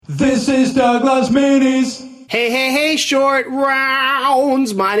This is Doug Loves Minis. Hey, short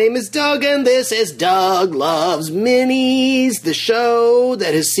rounds. My name is Doug, and this is Doug Loves Minis, the show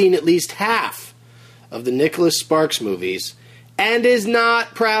that has seen at least half of the Nicholas Sparks movies and is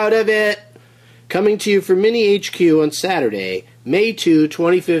not proud of it. Coming to you from Mini HQ on Saturday, May 2,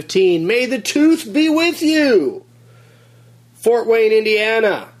 2015. May the tooth be with you! Fort Wayne,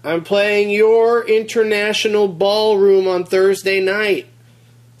 Indiana. I'm playing your International Ballroom on Thursday night.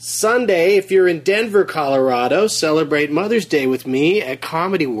 Sunday, if you're in Denver, Colorado, celebrate Mother's Day with me at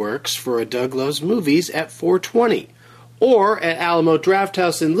Comedy Works for a Doug Loves Movies at 4:20. Or at Alamo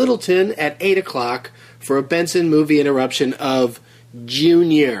Drafthouse in Littleton at 8 o'clock for a Benson movie interruption of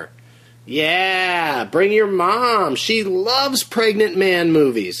Junior. Yeah, bring your mom. She loves pregnant man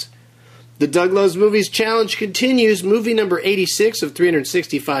movies. The Doug Loves Movies Challenge continues. Movie number 86 of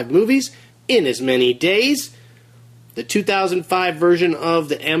 365 movies in as many days. The 2005 version of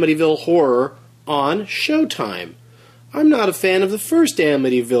the Amityville Horror on Showtime. I'm not a fan of the first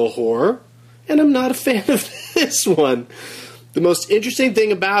Amityville Horror, and I'm not a fan of this one. The most interesting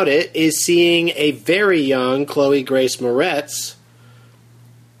thing about it is seeing a very young Chloe Grace Moretz,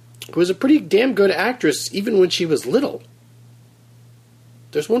 who was a pretty damn good actress even when she was little.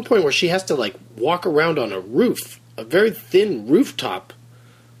 There's one point where she has to, walk around on a roof, a very thin rooftop.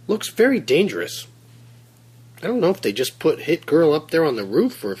 Looks very dangerous. I don't know if they just put Hit Girl up there on the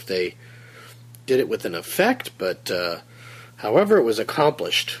roof or if they did it with an effect, but however it was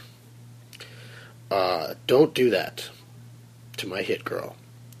accomplished, don't do that to my Hit Girl.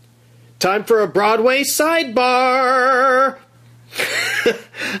 Time for a Broadway sidebar!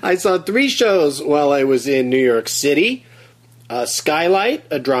 I saw 3 shows while I was in New York City. Skylight,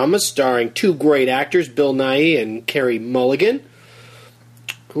 a drama starring 2 great actors, Bill Nighy and Carey Mulligan,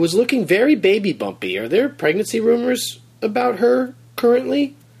 who was looking very baby bumpy. Are there pregnancy rumors about her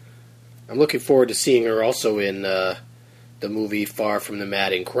currently? I'm looking forward to seeing her also in the movie Far From the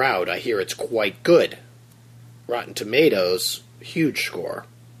Madding Crowd. I hear it's quite good. Rotten Tomatoes, huge score.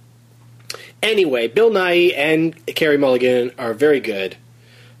 Anyway, Bill Nighy and Carey Mulligan are very good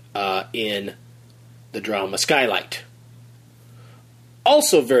in the drama Skylight.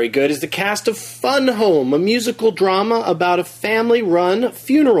 Also very good is the cast of Fun Home, a musical drama about a family-run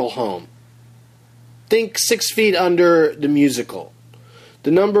funeral home. Think 6 Feet Under the musical.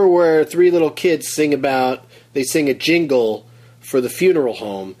 The number where 3 little kids sing a jingle for the funeral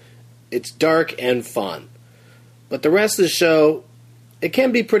home. It's dark and fun. But the rest of the show, it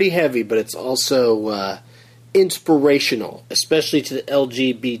can be pretty heavy, but it's also inspirational, especially to the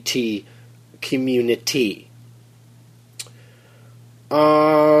LGBT community.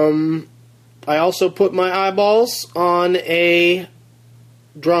 I also put my eyeballs on a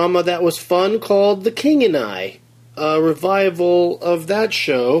drama that was fun called The King and I, a revival of that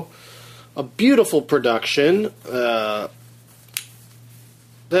show, a beautiful production that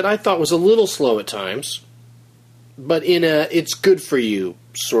I thought was a little slow at times, but in a it's good for you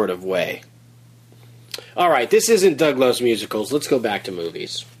sort of way. Alright, this isn't Doug Loves Musicals. Let's go back to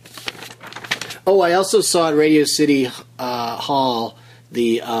movies. Oh, I also saw at Radio City Hall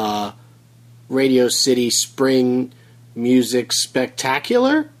the Radio City Spring Music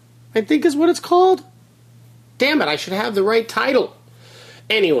Spectacular, I think is what it's called. Damn it, I should have the right title.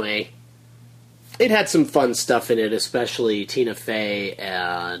 Anyway, it had some fun stuff in it, especially Tina Fey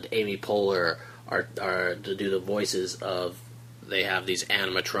and Amy Poehler are to do the voices of, they have these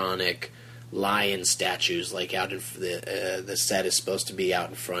animatronic lion statues, out in the set is supposed to be out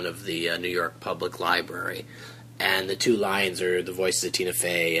in front of the New York Public Library, and the 2 lions are the voices of Tina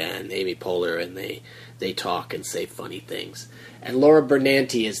Fey and Amy Poehler, and they talk and say funny things. And Laura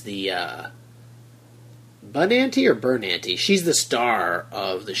Bernanti is the Bunanti or Bernanti? She's the star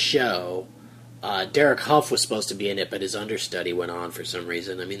of the show. Derek Huff was supposed to be in it, but his understudy went on for some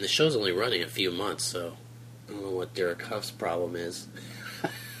reason. I mean, the show's only running a few months, so I don't know what Derek Huff's problem is.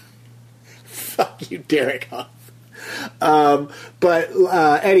 Fuck you, Derek Huff. But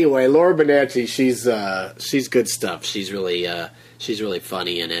anyway, Laura Bernanti, she's good stuff. She's really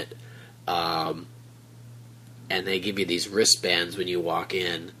funny in it. And they give you these wristbands when you walk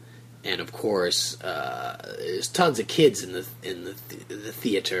in, and of course, there's tons of kids in the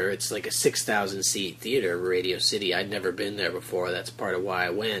theater. It's like a 6,000 seat theater, Radio City. I'd never been there before. That's part of why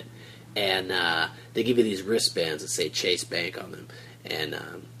I went. And they give you these wristbands that say Chase Bank on them, and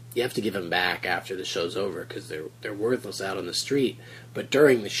you have to give them back after the show's over because they're worthless out on the street. But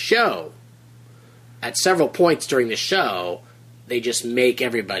during the show, at several points during the show, they just make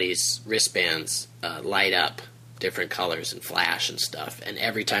everybody's wristbands light up different colors and flash and stuff. And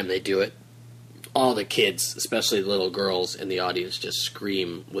every time they do it, all the kids, especially the little girls in the audience, just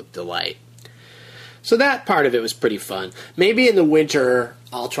scream with delight. So that part of it was pretty fun. Maybe in the winter,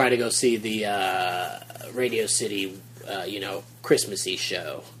 I'll try to go see the Radio City, Christmassy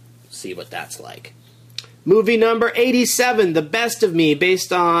show. See what that's like. Movie number 87, The Best of Me,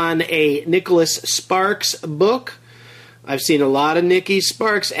 based on a Nicholas Sparks book. I've seen a lot of Nicky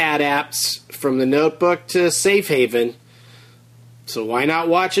Sparks adapts, from The Notebook to Safe Haven. So why not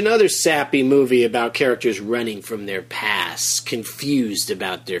watch another sappy movie about characters running from their past, confused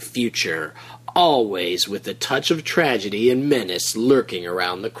about their future, always with a touch of tragedy and menace lurking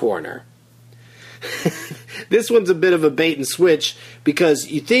around the corner. This one's a bit of a bait and switch, because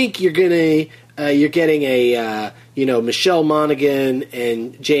you think you're getting a Michelle Monaghan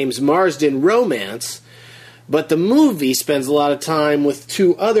and James Marsden romance, but the movie spends a lot of time with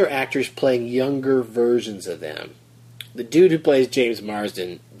two other actors playing younger versions of them. The dude who plays James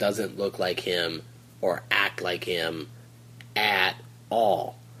Marsden doesn't look like him or act like him at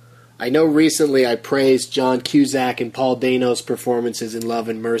all. I know recently I praised John Cusack and Paul Dano's performances in Love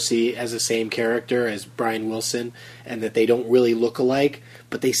and Mercy as the same character as Brian Wilson, and that they don't really look alike,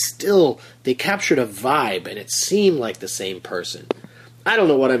 but they captured a vibe, and it seemed like the same person. I don't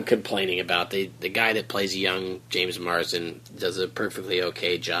know what I'm complaining about. The guy that plays young James Marsden does a perfectly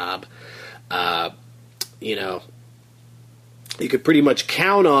okay job. You could pretty much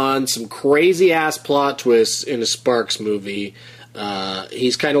count on some crazy-ass plot twists in a Sparks movie.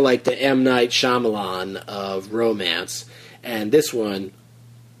 He's kind of like the M. Night Shyamalan of romance. And this one,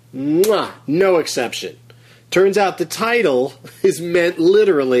 no exception. Turns out the title is meant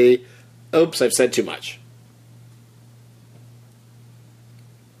literally, oops, I've said too much.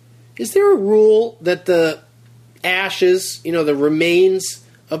 Is there a rule that the ashes, the remains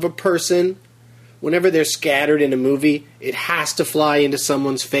of a person, whenever they're scattered in a movie, it has to fly into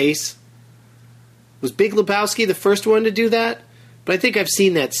someone's face? Was Big Lebowski the first one to do that? But I think I've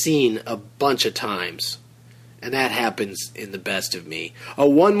seen that scene a bunch of times. And that happens in The Best of Me. Oh,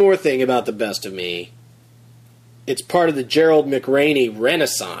 one more thing about The Best of Me. It's part of the Gerald McRaney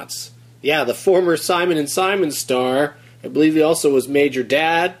Renaissance. Yeah, the former Simon & Simon star. I believe he also was Major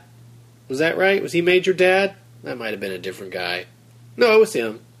Dad. Was that right? Was he Major Dad? That might have been a different guy. No, it was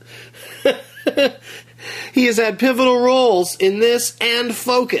him. He has had pivotal roles in this and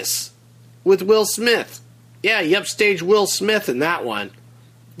Focus with Will Smith. Yeah, he upstaged Will Smith in that one.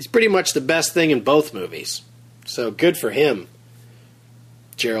 He's pretty much the best thing in both movies. So good for him,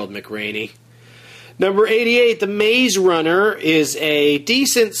 Gerald McRaney. Number 88, The Maze Runner, is a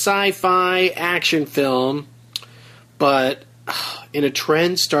decent sci-fi action film, but in a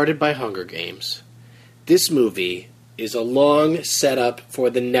trend started by Hunger Games. This movie is a long setup for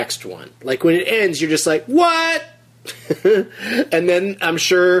the next one. Like, when it ends, you're just like, what? And then I'm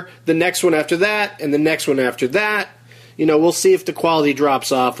sure the next one after that, and the next one after that. We'll see if the quality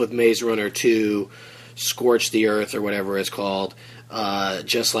drops off with Maze Runner 2, Scorch the Earth, or whatever it's called,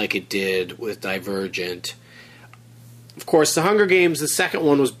 just like it did with Divergent. Of course, the Hunger Games, the second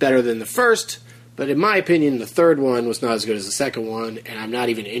one was better than the first, but in my opinion, the third one was not as good as the second one, and I'm not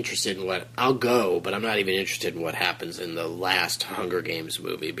even interested in I'll go, but I'm not even interested in what happens in the last Hunger Games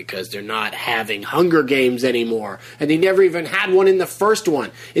movie, because they're not having Hunger Games anymore, and they never even had one in the first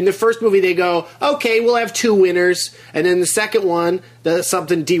one. In the first movie, they go, okay, we'll have 2 winners, and then the second one,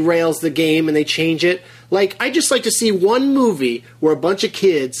 something derails the game, and they change it. I just like to see one movie where a bunch of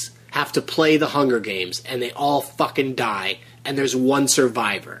kids have to play the Hunger Games, and they all fucking die, and there's one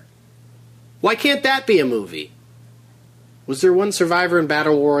survivor. Why can't that be a movie? Was there one survivor in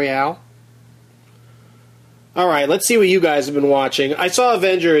Battle Royale? Alright, let's see what you guys have been watching. I saw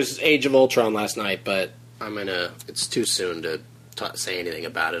Avengers Age of Ultron last night, but it's too soon to say anything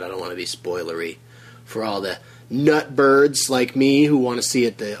about it. I don't want to be spoilery for all the nutbirds like me who want to see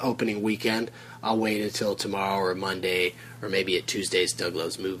it the opening weekend. I'll wait until tomorrow or Monday, or maybe at Tuesday's Doug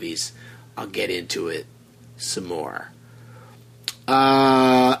Loves Movies. I'll get into it some more.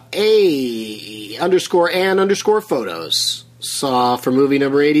 _Ann_photos saw for movie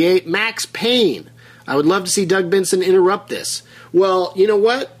number 88, Max Payne. I would love to see Doug Benson interrupt this. Well, you know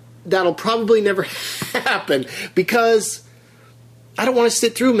what? That'll probably never happen, because I don't want to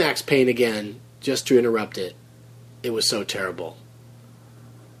sit through Max Payne again just to interrupt it. It was so terrible.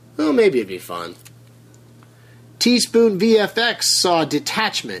 Well, maybe it'd be fun. Teaspoon VFX saw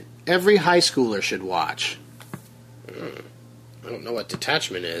Detachment. Every high schooler should watch. I don't know what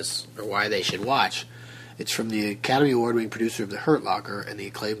Detachment is, or why they should watch. It's from the Academy Award-winning producer of The Hurt Locker and the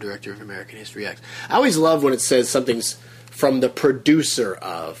acclaimed director of American History X. I always love when it says something's from the producer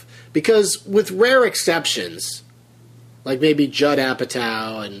of, because with rare exceptions, like maybe Judd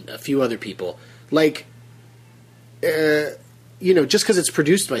Apatow and a few other people, Like, just because it's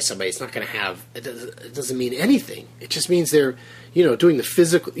produced by somebody, it's not going to have. It doesn't mean anything. It just means they're, doing the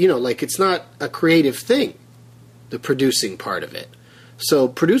physical. Like it's not a creative thing, the producing part of it. So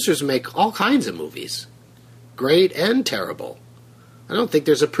producers make all kinds of movies, great and terrible. I don't think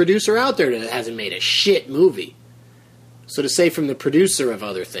there's a producer out there that hasn't made a shit movie. So to say from the producer of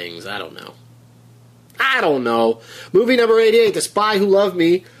other things, I don't know. Movie number 88, The Spy Who Loved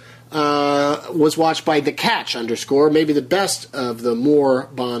Me, was watched by The Catch _, maybe the best of the Moore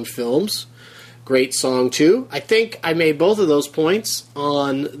Bond films. Great song, too. I think I made both of those points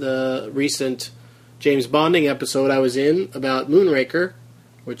on the recent James Bonding episode I was in about Moonraker,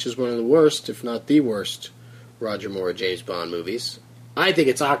 which is one of the worst, if not the worst, Roger Moore James Bond movies. I think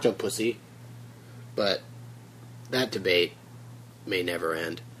it's Octopussy, but that debate may never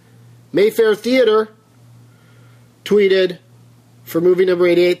end. Mayfair Theater tweeted for movie number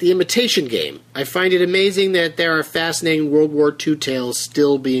 88, The Imitation Game. I find it amazing that there are fascinating World War II tales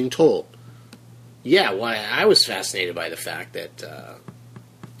still being told. Yeah, well, I was fascinated by the fact that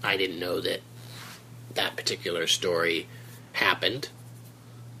I didn't know that particular story happened,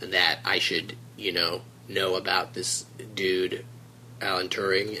 and that I should, know about this dude, Alan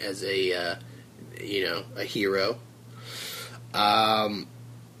Turing, as a hero.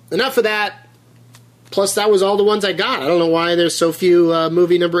 Enough of that. Plus, that was all the ones I got. I don't know why there's so few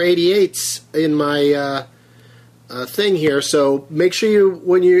movie number 88s in my thing here. So make sure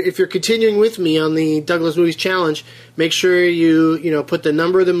if you're continuing with me on the Douglas Movies Challenge, make sure you put the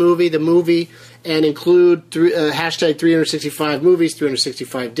number of the movie, and include hashtag 365 movies,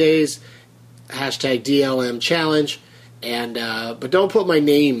 365 days, hashtag DLM challenge, and but don't put my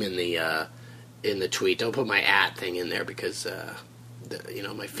name in the tweet. Don't put my @ thing in there because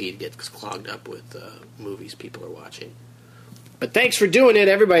my feed gets clogged up with movies people are watching. But thanks for doing it,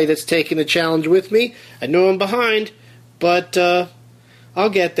 everybody that's taking the challenge with me. I know I'm behind, but I'll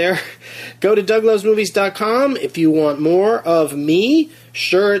get there. Go to DougLovesMovies.com if you want more of me,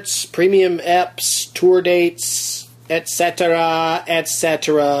 shirts, premium EPs, tour dates, etc.,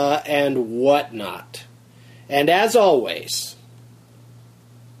 and whatnot. And as always,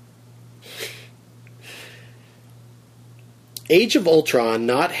 Age of Ultron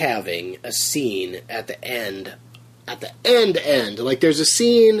not having a scene at the end, like there's a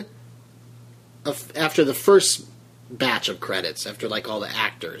scene after the first batch of credits, after like all the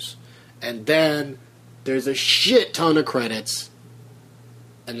actors, and then there's a shit ton of credits,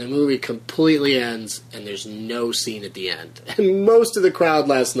 and the movie completely ends, and there's no scene at the end. And most of the crowd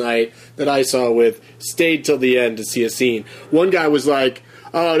last night that I saw with stayed till the end to see a scene. One guy was like,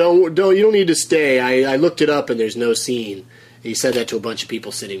 "Oh, don't you don't need to stay. I looked it up, and there's no scene." He said that to a bunch of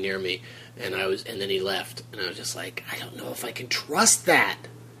people sitting near me, and then he left, and I was just like, I don't know if I can trust that,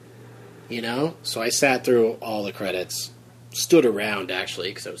 So I sat through all the credits, stood around actually,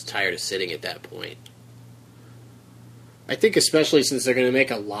 because I was tired of sitting at that point. I think especially since they're going to make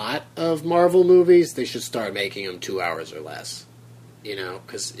a lot of Marvel movies, they should start making them 2 hours or less,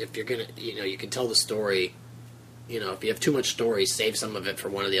 because if you're going to, you can tell the story, if you have too much story, save some of it for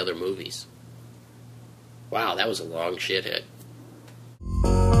one of the other movies. Wow, that was a long shit hit.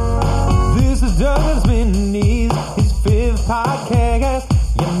 This is Douglas Minis, his 5th podcast,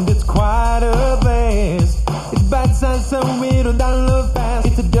 and it's quite a blast. It's bite-sized, so it'll download fast.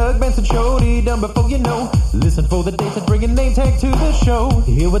 It's a Doug Benson show, done before you know. Listen for the dates that bring a name tag to the show.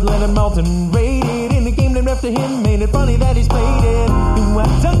 Here with Leonard Maltin, rated in the game named after him. Made it funny that he's played it. And what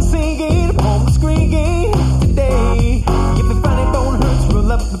Doug's singing.